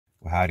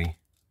howdy.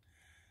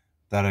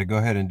 Thought I'd go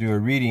ahead and do a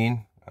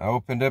reading. I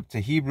opened up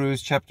to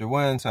Hebrews chapter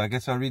 1, so I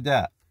guess I'll read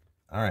that.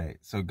 All right.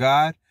 So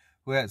God,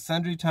 who at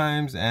sundry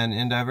times and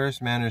in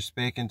diverse manners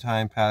spake in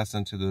time past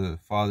unto the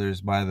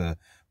fathers by the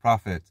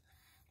prophets,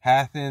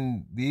 hath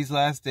in these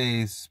last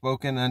days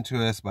spoken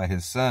unto us by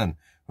his Son,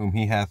 whom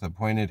he hath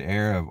appointed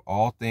heir of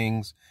all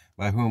things,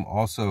 by whom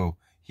also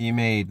he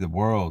made the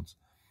worlds,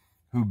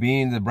 who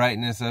being the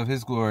brightness of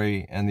his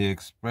glory and the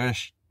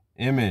express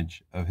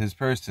image of his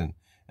person,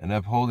 and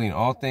upholding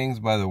all things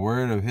by the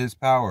word of his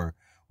power,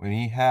 when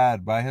he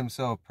had by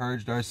himself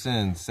purged our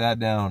sins, sat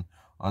down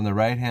on the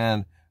right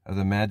hand of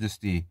the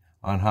majesty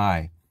on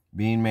high,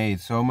 being made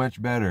so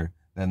much better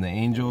than the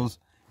angels,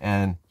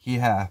 and he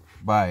hath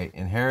by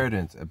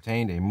inheritance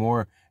obtained a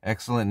more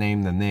excellent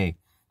name than they.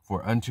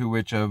 For unto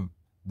which of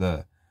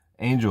the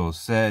angels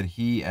said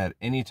he at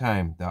any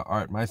time, Thou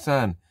art my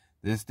son,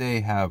 this day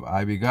have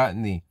I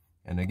begotten thee,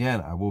 and again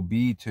I will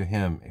be to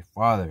him a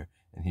father,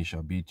 and he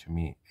shall be to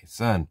me a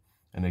son.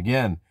 And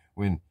again,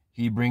 when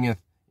he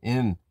bringeth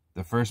in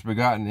the first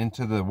begotten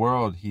into the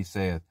world, he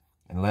saith,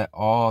 And let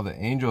all the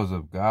angels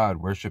of God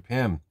worship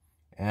him.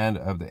 And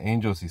of the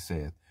angels he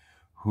saith,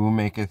 Who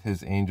maketh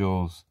his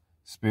angels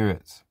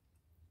spirits,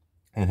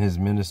 and his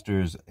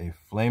ministers a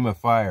flame of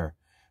fire.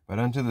 But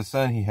unto the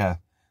Son he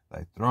hath,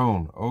 Thy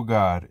throne, O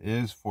God,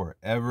 is for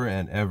ever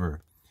and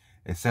ever.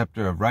 A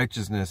scepter of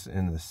righteousness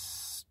in the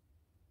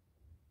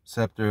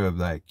scepter of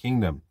thy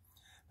kingdom.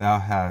 Thou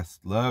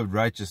hast loved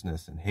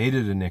righteousness and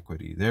hated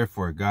iniquity.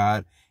 Therefore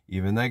God,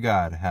 even thy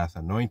God, hath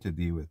anointed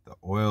thee with the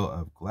oil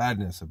of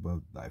gladness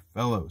above thy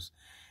fellows.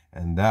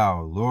 And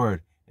thou,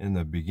 Lord, in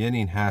the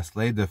beginning hast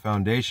laid the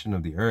foundation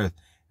of the earth,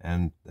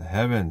 and the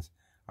heavens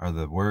are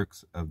the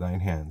works of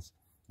thine hands.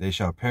 They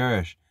shall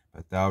perish,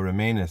 but thou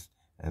remainest,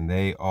 and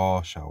they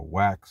all shall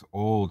wax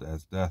old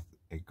as doth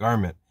a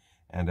garment,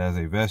 and as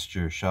a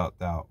vesture shalt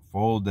thou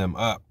fold them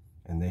up,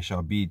 and they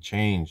shall be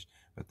changed,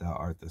 but thou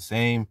art the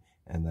same,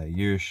 and thy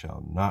years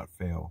shall not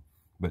fail.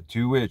 But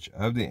to which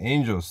of the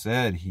angels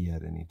said he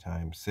at any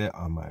time, Sit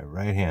on my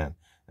right hand,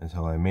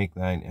 until I make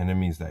thine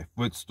enemies thy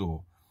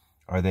footstool?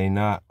 Are they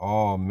not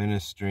all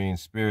ministering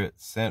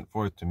spirits sent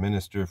forth to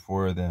minister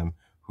for them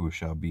who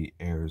shall be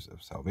heirs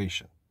of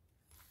salvation?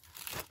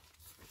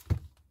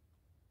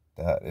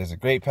 That is a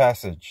great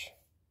passage,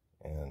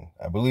 and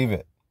I believe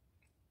it.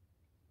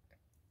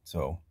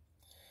 So,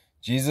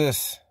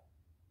 Jesus,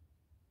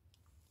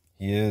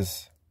 he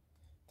is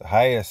the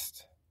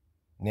highest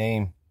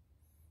name.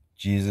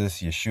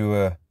 Jesus,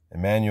 Yeshua,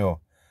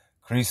 Emmanuel,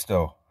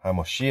 Christo,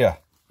 HaMoshiach.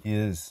 He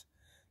is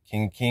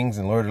King of Kings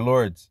and Lord of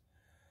Lords.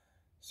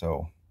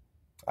 So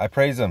I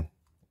praise him,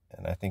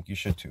 and I think you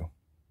should too.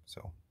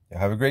 So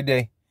have a great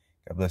day.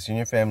 God bless you and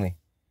your family.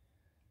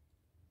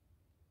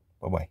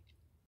 Bye-bye.